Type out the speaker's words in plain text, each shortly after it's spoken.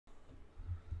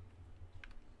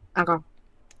Okay.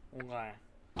 Okay.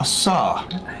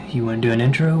 Asa. You want to do an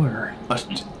intro or?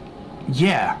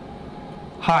 Yeah.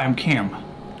 Hi, I'm Cam.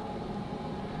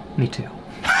 Me too.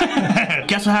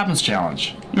 Guess what happens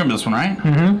challenge. You remember this one, right?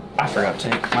 Mm-hmm. I forgot to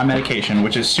take my medication,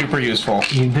 which is super useful.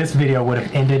 This video would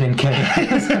have ended in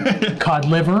chaos. Cod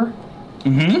liver?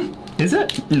 Mm-hmm. Is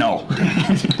it? No.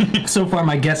 So far,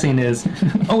 my guessing is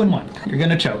 0-1. You're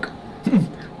gonna choke.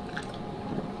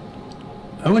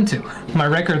 0-2. My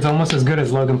record's almost as good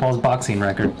as Logan Paul's boxing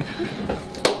record.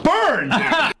 Burn!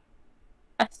 I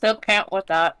still can't with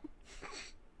that.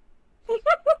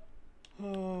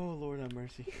 Oh, Lord have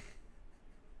mercy.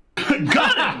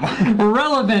 Got him!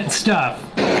 Relevant stuff.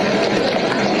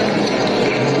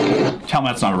 Tell me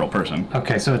that's not a real person.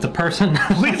 Okay, so it's a person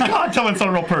Please God, tell me it's not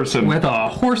a real person. with a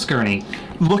horse gurney.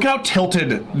 Look how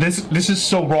tilted. This is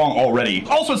so wrong already.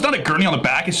 Also, it's not a gurney on the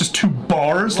back. It's just two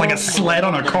bars, like a sled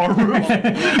on a car roof.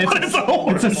 It's a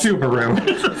horse. It's a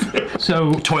Subaru.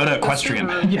 So Toyota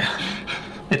Equestrian. yeah,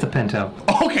 it's a Pinto.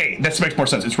 Okay, this makes more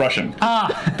sense. It's Russian.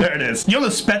 Ah, There it is. You know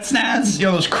the Spetsnaz? You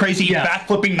know those crazy Yes.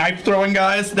 back-flipping, knife-throwing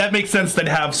guys? That makes sense they'd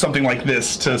have something like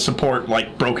this to support,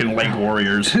 like, broken leg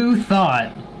warriors. who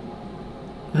thought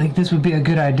like this would be a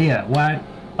good idea? Why?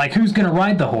 Like, who's gonna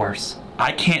ride the horse?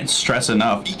 I can't stress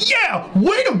enough. Yeah!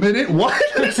 Wait a minute! What?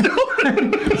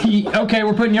 Okay,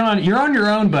 we're putting you on. You're on your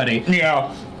own, buddy.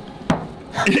 Yeah.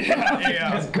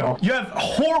 Yeah. Let's go. You have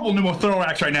horrible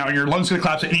pneumothorax right now, and your lungs gonna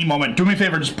collapse at any moment. Do me a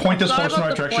favor, just point this Sorry horse in the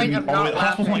right about the direction. point of All the way. not The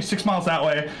hospital's only laughing. 6 miles that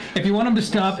way. If you want him to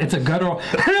stop, it's a guttural.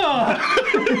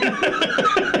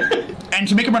 And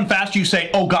to make him run fast, you say,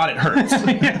 "Oh God, it hurts."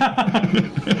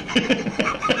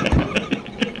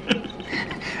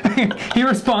 He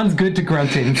responds good to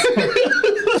grunting.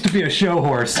 To be a show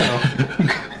horse, so.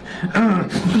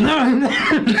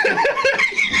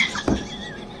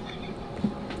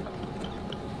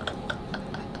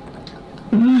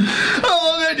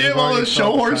 Oh, they do all those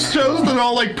show horse shows that are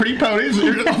all like pretty ponies.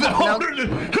 No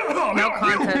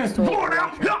context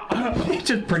to He's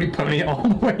just pretty pony all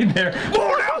the way there.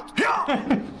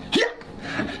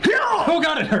 Oh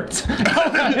God, it hurts.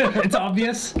 It's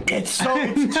obvious. It's too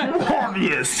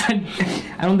obvious.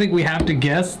 I don't think we have to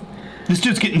guess. This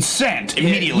dude's getting sent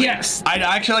immediately. Yes. I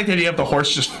actually like the idea of the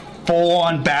horse just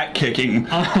full-on back kicking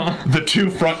the two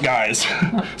front guys,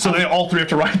 so they all three have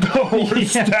to ride the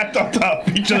horse Yeah. stacked on top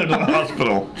of each other to the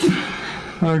hospital.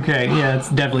 Okay, yeah, it's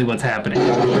definitely what's happening.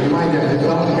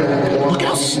 Look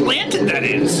how slanted that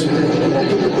is.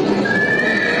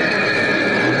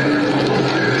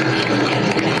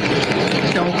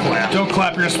 Don't clap. Don't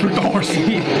clap, you're gonna spook the horse.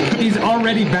 He's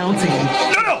already bouncing.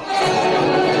 No, no!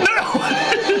 No, no!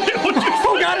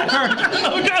 Oh God, it hurt.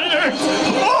 Oh God, it hurts!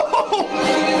 Oh!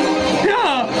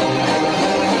 Yeah.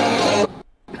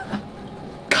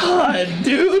 God,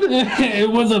 dude! It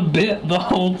was a bit the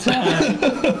whole time.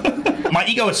 My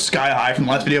ego is sky high from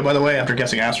the last video, by the way, after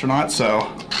guessing astronaut, so...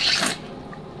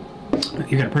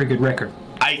 You got a pretty good record.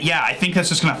 Yeah, I think that's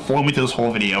just gonna flow me through this whole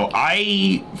video.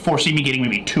 I foresee me getting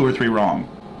maybe 2 or 3 wrong.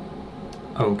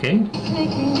 Okay.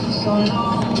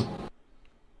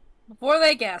 Before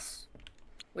they guess,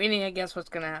 we need to guess what's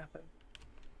gonna happen.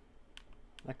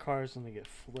 That car is gonna get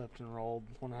flipped and rolled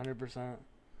 100%.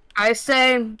 I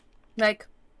say, like,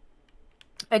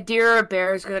 a deer or a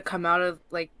bear is gonna come out of,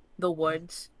 like, the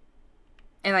woods.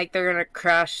 And, like, they're gonna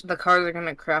crash. The cars are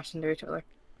gonna crash into each other.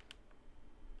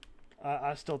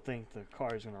 I still think the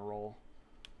car is gonna roll.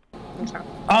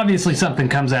 Obviously, something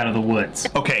comes out of the woods.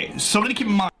 Okay, something to keep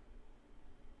in mind.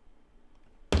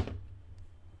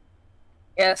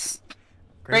 Yes.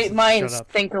 Grayson, Great minds shut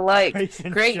up. think alike.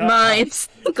 Grayson, Great shut up. minds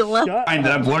think alike. Shut That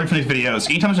up. I've learned from these videos.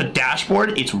 Anytime there's a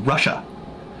dashboard, it's Russia.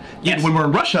 Yes. And when we're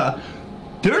in Russia,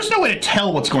 there's no way to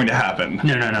tell what's going to happen.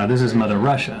 No. This is Mother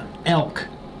Russia. Elk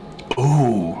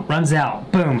Ooh. runs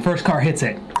out. Boom. First car hits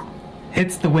it.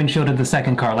 Hits the windshield of the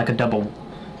second car like a double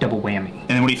whammy. And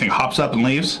then what do you think? Hops up and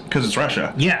leaves? Because it's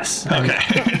Russia. Yes.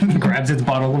 Okay. Grabs its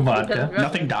bottle of vodka.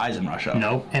 Nothing dies in Russia.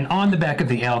 Nope. And on the back of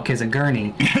the elk is a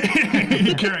gurney.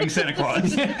 Carrying Santa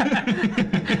Claus.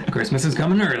 Christmas is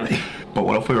coming early. But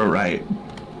what if we were right?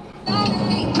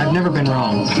 I've never been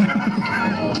wrong.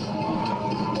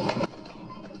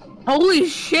 Holy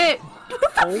shit!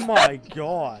 Oh my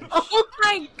gosh. Oh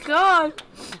my god!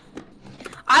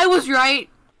 I was right.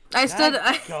 I said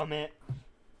Gummit.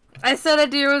 I said a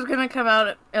deer was gonna come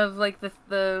out of like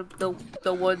the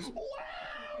woods.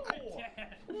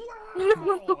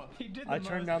 I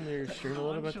turned down your shirt a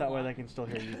little bit, that way they can still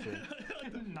hear you too.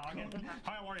 Hi,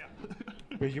 how are you?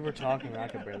 Because you were talking, I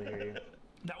could barely hear you.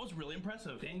 That was really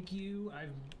impressive. Thank you.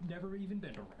 I've never even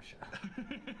been to Russia.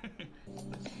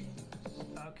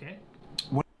 Okay.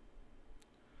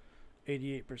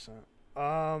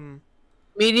 88%.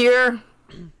 Meteor.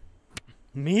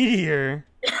 Meteor.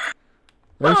 There's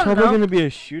Oh, probably no. gonna be a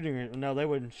shooting. No, they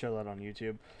wouldn't show that on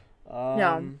YouTube.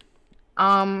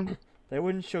 No. They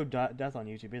wouldn't show death on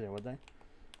YouTube either, would they?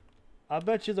 I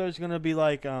bet you there's gonna be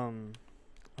like a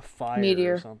fire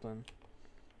Meteor. or something.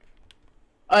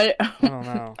 I I don't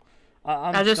know.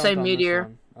 I'm I'll just say stumped on this meteor.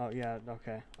 one. Oh yeah,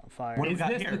 okay. Fire. What do we Is got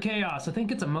this here? the chaos? I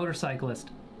think it's a motorcyclist.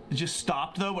 It just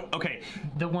stopped though. Okay.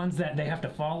 The ones that they have to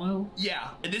follow. Yeah,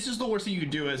 and this is the worst thing you can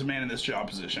do as a man in this job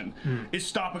position. Is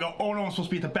stop and go, oh no, I'm supposed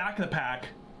to be at the back of the pack.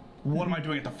 What am I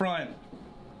doing at the front?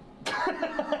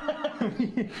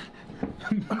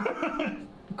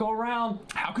 Go around.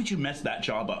 How could you mess that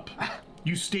job up?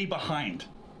 You stay behind.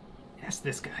 Yes,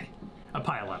 this guy. A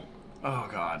pileup. Oh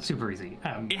god. Super easy.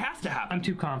 It has to happen. I'm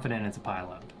too confident it's a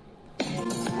pileup.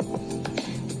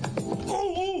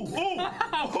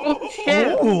 Oh,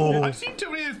 shit. I've seen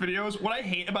too many of these videos. What I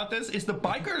hate about this is the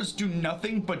bikers do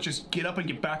nothing but just get up and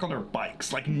get back on their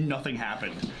bikes like nothing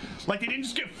happened. Like they didn't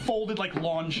just get folded like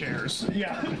lawn chairs.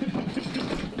 Yeah.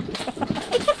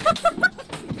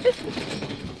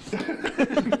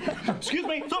 Excuse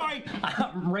me, sorry.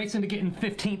 I'm racing to get in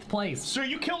 15th place. Sir,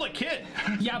 you killed a kid.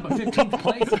 Yeah, but 15th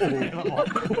place is available.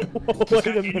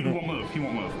 He won't move. He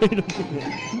won't move. Okay.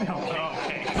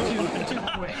 Too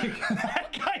quick. That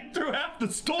guy threw half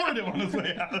the store at him on his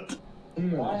way out.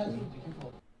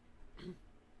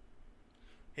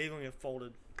 He's gonna get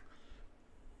folded.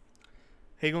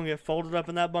 He's gonna get folded up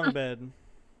in that bunk bed.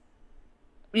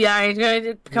 Yeah, he's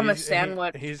gonna become a He's-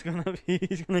 sandwich. He's gonna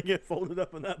get folded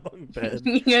up in that bunk bed.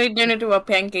 He's gonna turn into a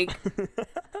pancake.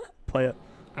 Play it.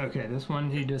 Okay, this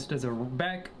one he just does a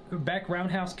back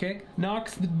roundhouse kick,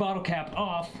 knocks the bottle cap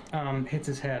off, hits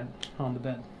his head on the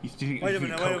bed. Wait a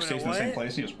minute, Coke stays in the same what?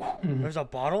 place. He just, There's a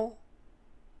bottle?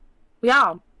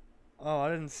 Yeah. Oh, I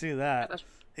didn't see that. That's-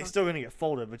 He's still gonna get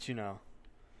folded, but you know.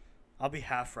 I'll be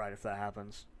half right if that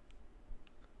happens.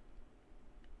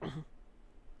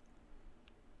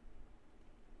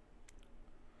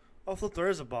 Oh, flip, there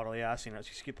is a bottle. Yeah, I've seen it.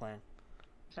 Just keep playing.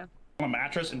 on a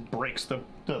mattress and breaks the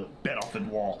bed off the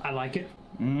wall. I like it.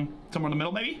 Somewhere in the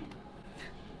middle, maybe?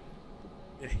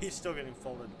 Yeah, he's still getting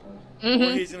folded. Mm-hmm.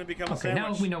 Or he's gonna become a Okay, now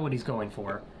sandwich. we know what he's going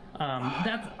for.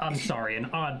 That's, I'm sorry, an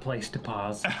odd place to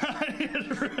pause.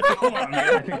 Come on, I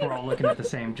man. think we're all looking at the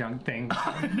same junk thing.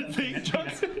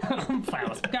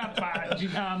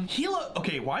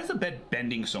 Okay, why is the bed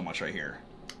bending so much right here?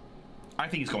 I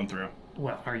think he's going through.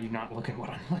 Well, are you not looking what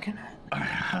I'm looking at?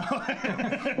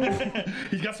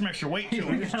 He's got some extra weight to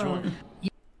him.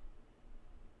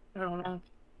 I don't know.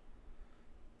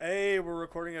 Hey, we're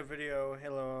recording a video.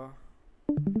 Hello.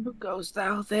 Who goes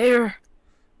thou there?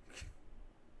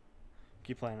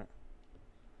 Keep playing it.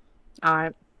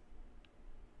 Alright.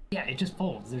 Yeah, it just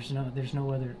folds. There's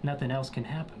no other, nothing else can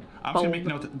happen. I'm just gonna make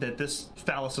note that this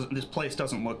this place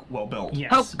doesn't look well built. Yes,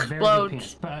 Hulk very explodes. good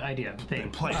penis idea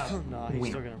thing. Play. No, he's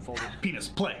win. still getting folded. Penis,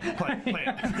 play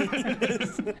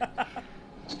it.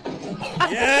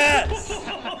 Yes!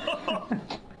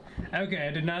 Okay,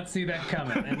 I did not see that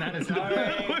coming, and that is not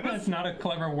that's not a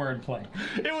clever wordplay.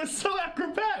 It was so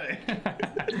acrobatic.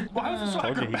 Why was it so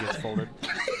Told you he acrobatic? gets folded.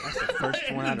 That's the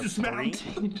first one out of Dismount.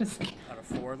 3 You just out of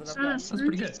 4 that I've done. that's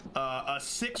pretty good. A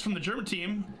 6 from the German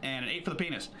team and an 8 for the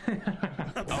penis.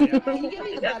 Can you give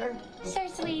me the butter? Sir,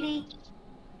 sweetie.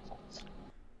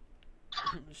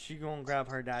 She gonna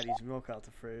grab her daddy's milk out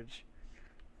the fridge.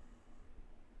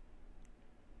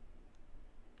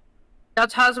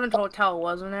 That's Husband Hotel,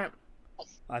 wasn't it?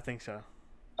 I think so.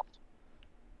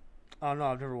 Oh no,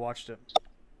 I've never watched it.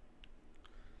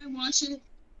 I watch it.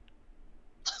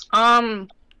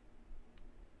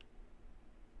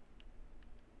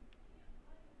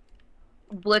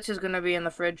 Blitz is gonna be in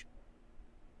the fridge.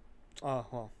 Oh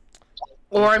well.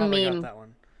 Or a Probably got meme. that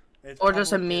one. It's Or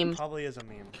just a probably- meme. It probably is a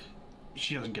meme.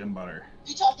 She doesn't get him butter.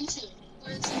 You talking to?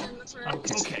 Where's it in the fridge?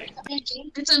 Okay.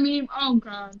 It's a meme. Oh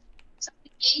god.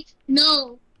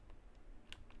 No.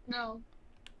 No.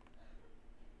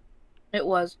 It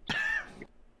was.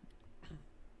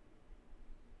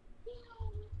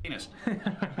 Penis.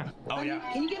 Oh yeah.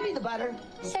 Can you give me the butter?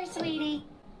 Sir, sweetie.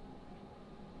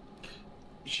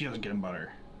 She doesn't get him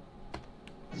butter.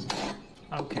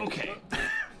 Okay. Okay.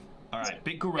 All right,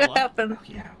 big What gorilla. happened?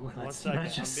 Yeah, well, One let's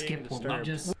second, just I'm being skip what we disturbed.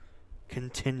 just.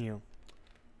 Continue.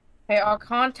 Hey, our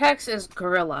context is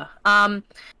gorilla. The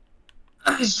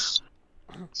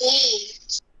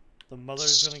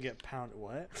mother's gonna get pounded.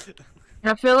 What?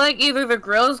 I feel like either the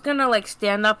gorilla's gonna like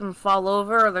stand up and fall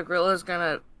over, or the gorilla's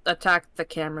gonna attack the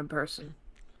camera person.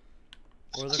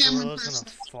 Or the Cameron gorilla's person.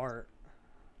 gonna fart.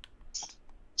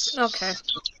 Okay.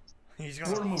 He's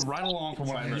We're gonna move right along from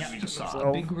what I Yeah. just saw.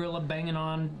 So- Big gorilla banging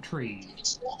on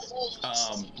trees.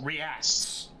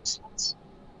 Reacts.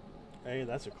 Hey,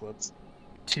 that's a clip.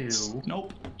 Two.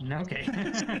 Nope. Okay.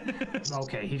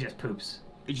 Okay, he just poops.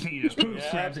 You think he just poops?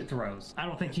 Yeah. Grabs it, throws. I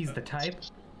don't think he's the type.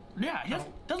 Yeah, he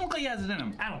doesn't look like he has it in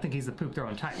him. I don't think he's the poop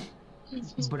throwing type.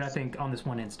 But I think on this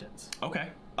one instance. Okay.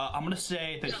 I'm gonna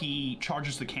say that he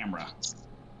charges the camera.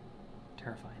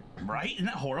 Terrifying. Right? Isn't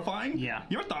that horrifying? Yeah.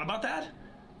 You ever thought about that?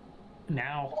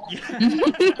 Now. You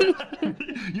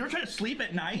ever try to sleep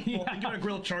at night while thinking about a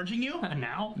grill charging you?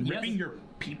 Now? Ripping Yes. your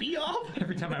pee-pee off?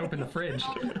 Every time I open the fridge.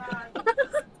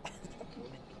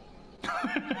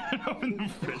 Open the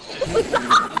fridge.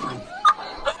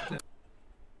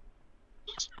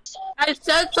 I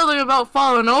said something about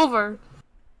falling over.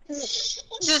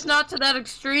 Just not to that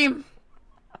extreme.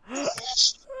 Oh,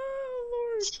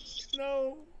 Lord.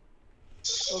 No.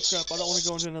 Oh, crap. I don't want to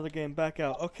go into another game. Back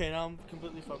out. Okay, now I'm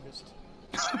completely focused.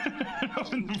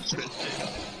 Open the fridge.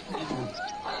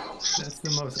 That's the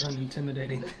most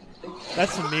unintimidating.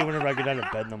 That's me whenever I get out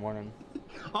of bed in the morning.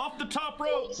 Off the top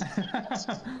rope!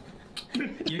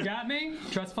 You got me?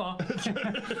 Trust fall.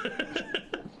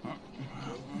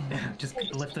 Just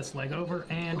lift this leg over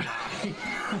and.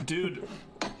 Dude,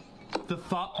 the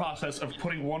thought process of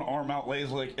putting one arm out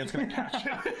lazily, it's gonna catch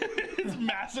it. It's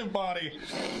massive body.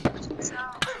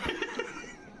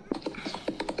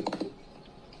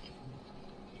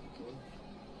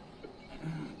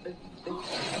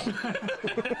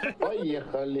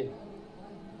 Поехали.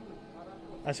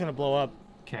 That's gonna blow up.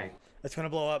 Okay. It's gonna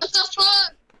blow up. What the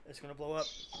fuck? It's gonna blow up.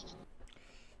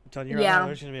 I'm telling you right Yeah. now,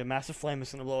 there's gonna be a massive flame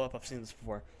that's gonna blow up. I've seen this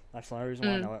before. That's the only reason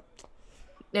why I know it.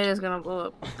 It is gonna blow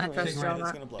up. I trust It's you on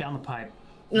gonna that. blow Down up. the pipe.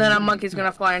 And then a monkey's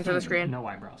gonna fly into the screen. No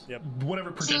eyebrows. Yep.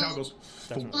 Whatever projectile goes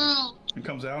Definitely. Bro. and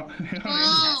comes out. You know what I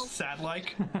Wow. mean? Sad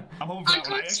like. I'm hoping for that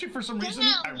one. I actually, for some reason,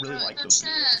 I really like those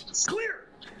videos. Clear!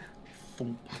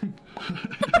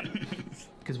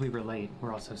 Because we were late.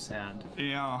 We're also sad.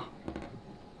 Yeah.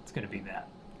 It's gonna be that.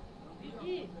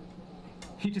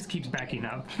 He just keeps backing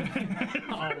up.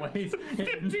 Always.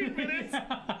 15 minutes.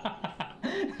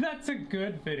 That's a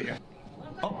good video.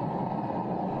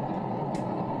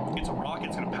 It's a rocket.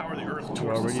 It's gonna power the Earth You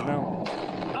towards the already sun. know.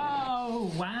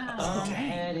 Oh, wow.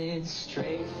 Headed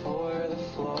straight for the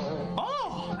floor.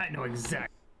 Oh! I know exactly.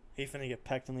 He finna get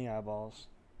pecked in the eyeballs.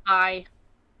 Pie.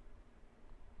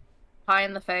 Pie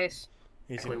in the face.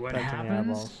 He's Exactly gonna what get pecked in the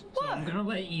happens. eyeballs. So I'm gonna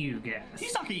let you guess.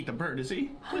 He's not gonna eat the bird, is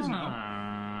he? Please no.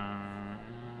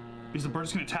 Is the bird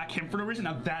just gonna attack him for no reason?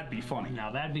 Now that'd be funny.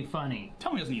 Now that'd be funny.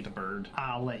 Tell me he doesn't eat the bird.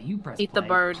 I'll let you press Eat the play.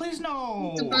 bird. Please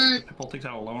no! The bird. Pipple takes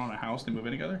out alone on a house, they move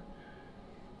in together.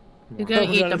 You're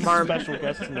gonna eat the barb. Special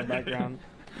guest in the background.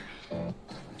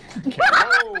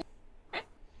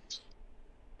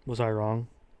 Was I wrong?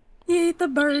 He ate the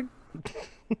bird.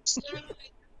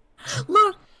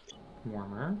 Look.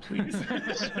 Warmer. Please.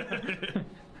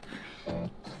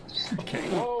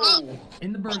 Oh,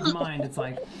 In the bird's mind, it's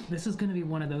like, this is gonna be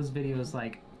one of those videos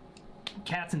like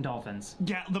cats and dolphins.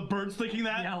 Yeah, the bird's thinking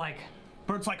that. Yeah, like,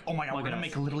 Bird's like, oh my god, Look we're at gonna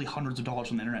us. make literally hundreds of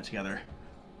dollars on the internet together.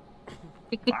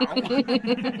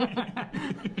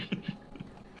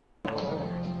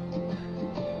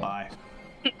 Bye.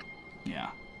 Yeah.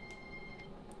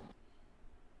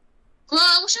 Bro,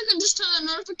 I wish I could just turn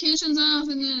the notifications off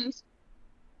in this.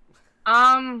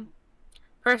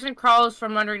 Person crawls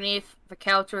from underneath the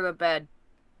couch or the bed.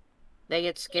 They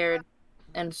get scared,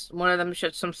 and one of them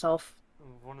shoots himself.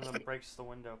 One of them breaks the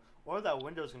window. Or that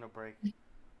window's gonna break.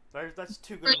 That's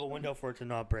too good of a window for it to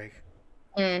not break.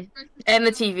 And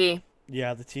the TV.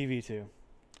 Yeah, the TV too.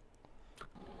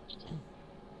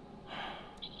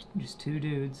 just two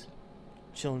dudes.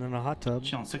 Chilling in a hot tub.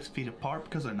 Chilling 6 feet apart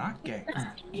because they're not gay.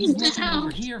 He's looking over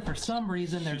here for some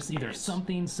reason. There's either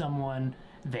something, someone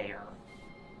there.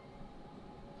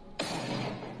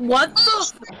 What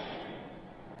the?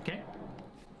 Okay.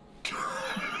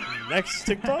 Next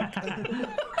TikTok.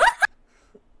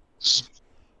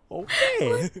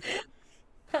 Okay.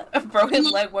 Bro, his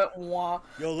leg went wah.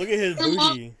 Yo, look at his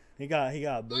booty. He got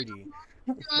a booty.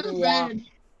 Out of bed.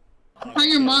 How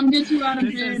your mom gets you out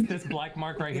of bed. This black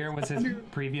mark right here was his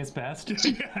previous best. Try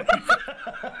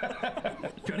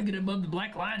to get above the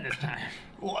black line this time.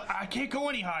 Well, I can't go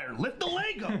any higher. Lift the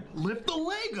leg up. Lift the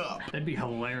leg up. That'd be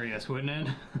hilarious, wouldn't it?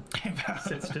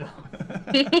 Sit still.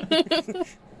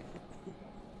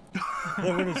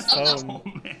 Look at his phone.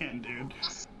 Oh man, dude.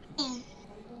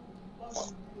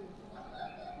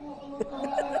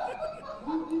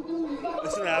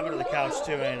 This is gonna happen to the couch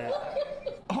too, ain't it?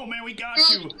 Oh man, we we got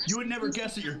you. You would never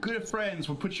guess that your good friends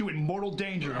would put you in mortal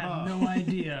danger, I huh? have no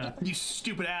idea. You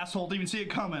stupid asshole, didn't even see it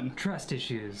coming. Trust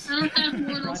issues. I don't have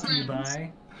mortal Brought to you friends.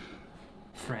 by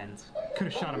friends.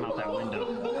 Could have shot him out that window.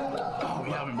 Oh,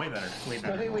 yeah, I mean, way better. Way So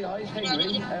better. here we are, he's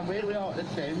Henry, and where we are at the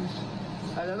Thames,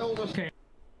 and then all the... Okay.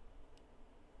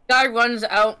 Guy runs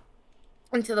out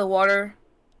into the water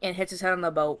and hits his head on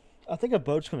the boat. I think a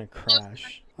boat's gonna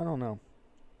crash. I don't know.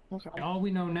 All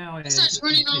we know now is Starts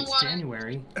running on it's water.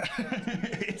 January,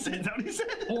 Is that what he said?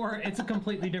 or it's a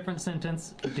completely different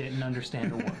sentence. Didn't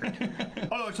understand a word.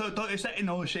 Oh, so it's that in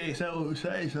all say so.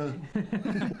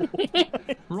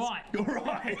 Right. You're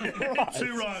right.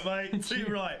 Too right, mate. Too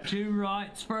right. 2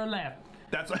 rights for a left.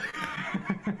 That's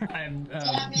I'm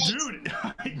dude.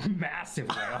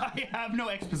 massively. I have no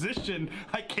exposition.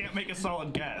 I can't make a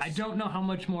solid guess. I don't know how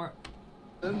much more.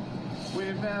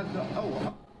 We've now got...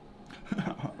 Oh,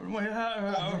 Okay.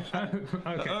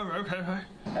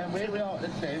 and where we are at the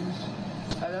Thames,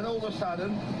 and then all of a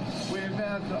sudden, we've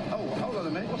now got... Oh, hold on a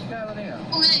minute, what's going on here?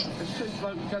 Oh, hey. There's 2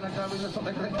 blokes going to go in the top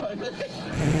of the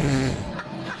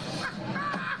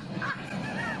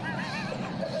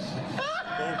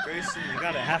Well, Grayson, you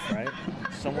got it half right.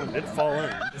 Someone did fall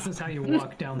in. This is how you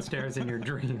walk downstairs in your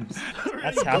dreams.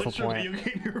 That's half a point. You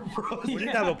came here, bro. We need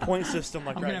to have a point system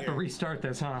like I'm right gonna have to here. restart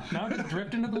this, huh? No, just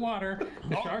drift into the water.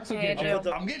 The sharks will get yeah, you. Put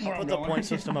the, I'm getting where I'll I'm put the going. point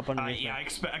system up underneath. Yeah, I it.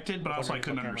 expected, but also I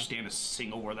couldn't camera. understand a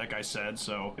single word that guy said,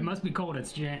 so. It must be cold.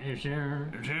 It's sure.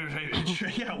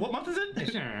 Yeah, what month is it?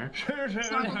 Sure. 2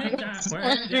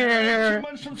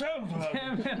 months from town.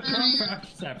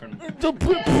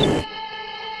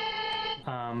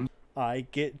 I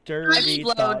get dirty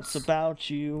Explodes. thoughts about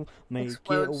you, make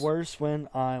Explodes. it worse when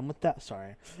I'm with that.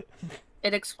 Sorry.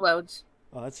 It explodes.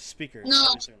 Oh, that's a speaker. No.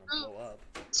 Obviously gonna blow up.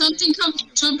 Something comes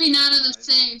jumping out of the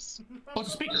safe. What's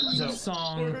a speaker? The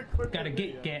song "Gotta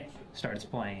Get" starts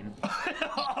playing.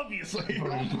 Obviously.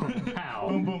 Pow.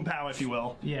 Boom, boom, pow, if you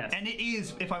will. Yes. And it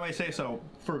is, if I may say so,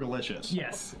 fergalicious.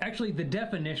 Yes, actually, the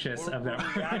definition of that.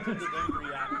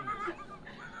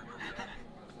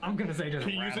 I'm gonna say just.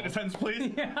 Can you use it in a rattle. sentence,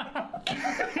 please?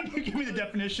 Can you give me the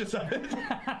definitions of it?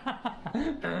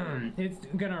 It's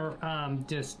gonna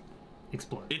just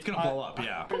explode. It's gonna blow up,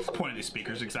 yeah. What's the point of these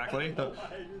speakers exactly? The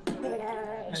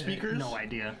speakers? No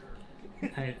idea.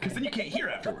 Because then you can't hear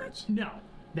afterwards. No,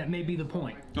 that may be the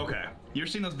point. Okay. You ever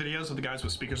seen those videos of the guys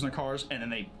with speakers in their cars and then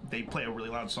they play a really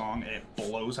loud song and it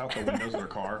blows out the windows of their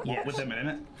car Yes. with them in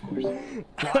it? Of course. Well,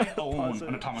 I own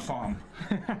an atomic bomb.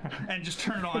 And just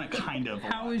turn it on and kind of.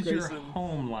 How is your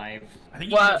home life? I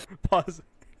think you What? Pause.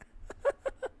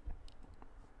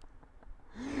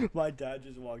 My dad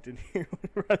just walked in here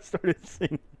whenever I started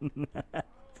singing that.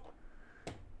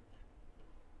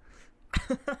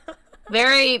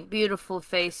 Very beautiful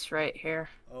face right here.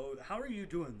 Oh, how are you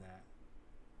doing that?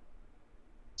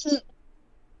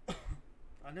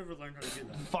 I never learned how to do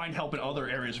that. find help in other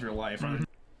areas of your life.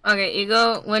 Okay, you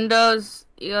go Windows,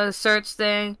 you go to search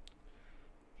thing,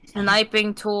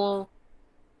 sniping tool.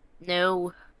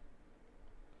 No.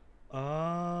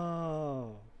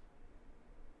 Oh.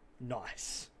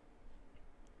 Nice.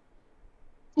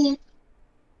 Cool.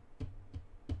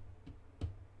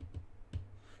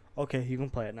 Okay, you can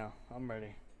play it now. I'm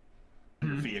ready.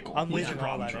 Your vehicle. I'm What's leaving your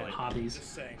all problem, that Charlie? in. Hobbies.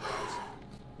 Saying.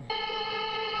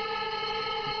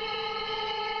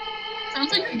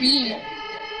 Sounds like a bee.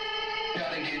 Look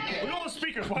at all the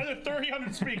speakers. Why are there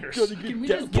 300 speakers? Can we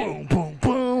just boom, boom,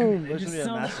 boom. There's just gonna be a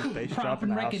some massive bass drop prompt in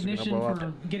the house. It's gonna recognition blow for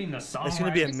up. getting the song It's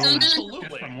gonna be a right? moment. Absolutely.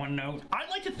 Just from one note. I'd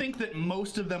like to think that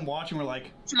most of them watching were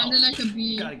like, Sounded like a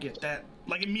bee. gotta get that.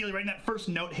 Like immediately right in that first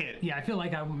note hit. Yeah, I feel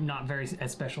like I'm not very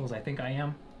as special as I think I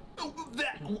am.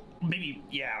 That, maybe,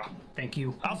 yeah. Thank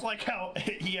you. I was like how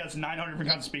he has 900 different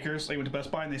kinds of speakers. They went to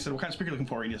Best Buy and they said, what kind of speaker are you looking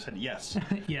for? And he just said, yes.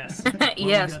 Yes.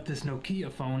 Yes. We got this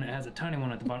Nokia phone. It has a tiny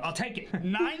one at the bottom. I'll take it.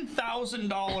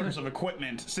 $9,000 of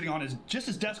equipment sitting on just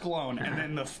his desk alone, and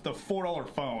then the $4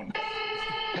 phone.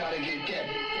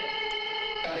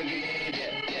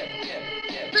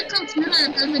 The computer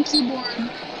and the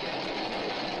keyboard.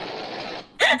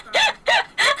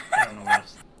 I don't know what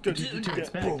else to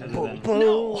expect other than.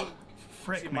 No.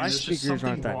 Frick, man, my there's just speakers something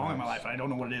aren't that wrong in my nice. life. I don't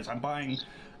know what it is. I'm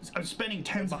spending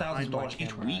tens of thousands of dollars each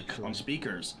camera, week actually. on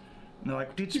speakers. And they're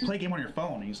like, dude, just play a game on your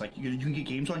phone. And he's like, you can get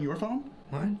games on your phone?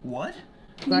 What? What?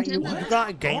 You got All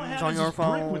I games have on is your this brick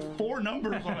phone. with 4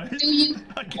 numbers on it. Do you?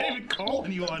 I can't even call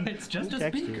anyone. It's just a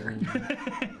Text speaker. you.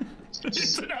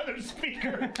 It's another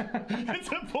speaker. It's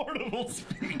a portable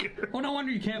speaker. Well, no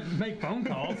wonder you can't make phone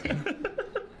calls.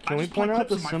 Can we point out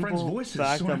the my friends' simple voices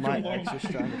fact so I that my feel ex alone. is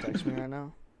trying to text me right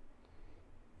now?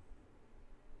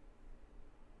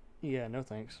 Yeah, no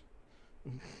thanks.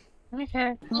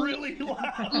 Okay. Really Oh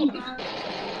loud. god.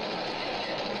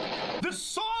 The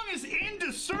song is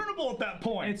indiscernible at that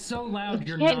point. It's so loud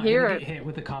you're can't not hear gonna it. get hit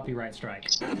with a copyright strike.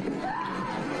 Oh my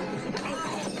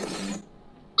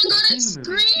god, it Seen the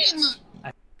movie? scream!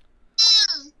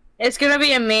 It's gonna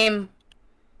be a meme.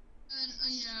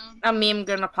 Yeah. A meme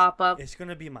gonna pop up. It's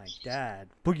gonna be my dad.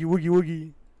 Boogie woogie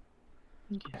woogie.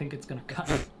 I think it's gonna cut.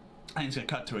 I think it's gonna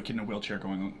cut to a kid in a wheelchair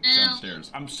going Ow.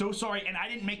 downstairs. I'm so sorry, and I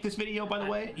didn't make this video, by the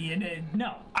way.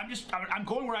 No, I'm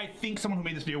going where I think someone who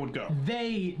made this video would go.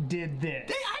 they did this.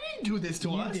 I didn't do this to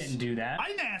You us. didn't do that. I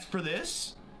didn't ask for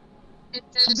this. I'm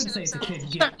gonna say it's a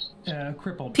kid get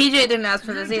crippled. PJ didn't ask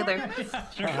for this either.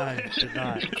 I did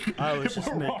not. I was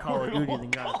just mid Call of Duty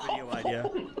and got a video idea.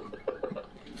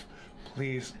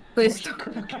 Please. Please don't.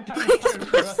 Please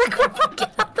push the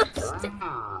get out the stick.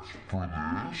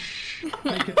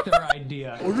 Make it their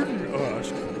idea. What did you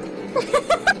ask?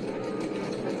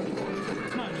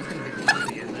 It's not just gonna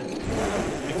be easy, is it?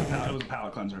 It was a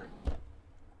palate cleanser.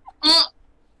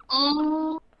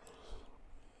 Oh.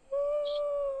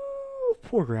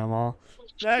 Poor grandma.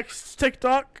 Next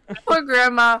TikTok. Poor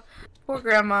grandma. Poor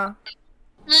grandma.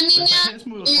 This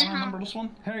movie was fun. I remember this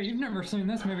one. Hey, you've never seen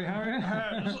this movie, have you?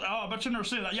 Oh, I bet you've never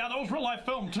seen that. Yeah, that was real life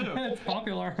film too. It's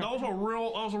popular. That was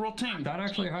a real thing. That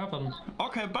actually happened.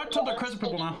 Okay, back to the crazy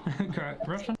people now. Okay,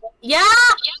 Russian. Yeah.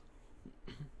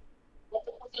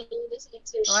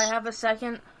 Do I have a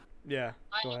second? Yeah,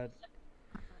 go ahead.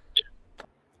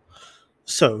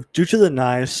 So, due to the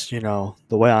nice,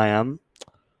 the way I am,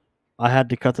 I had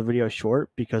to cut the video short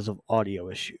because of audio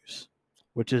issues,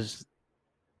 which is,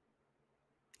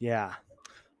 yeah.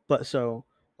 But so,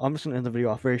 I'm just going to end the video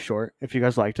off very short. If you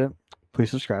guys liked it,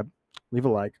 please subscribe, leave a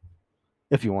like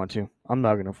if you want to. I'm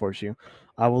not going to force you.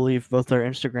 I will leave both their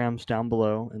Instagrams down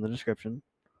below in the description,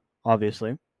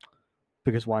 obviously,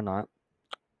 because why not?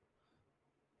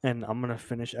 And I'm going to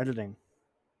finish editing.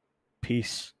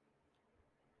 Peace.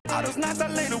 All those nights I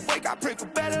lay awake, I pray for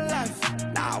better life.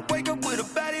 Now I wake up with a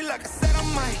baddie like I said I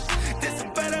might. This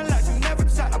some better life.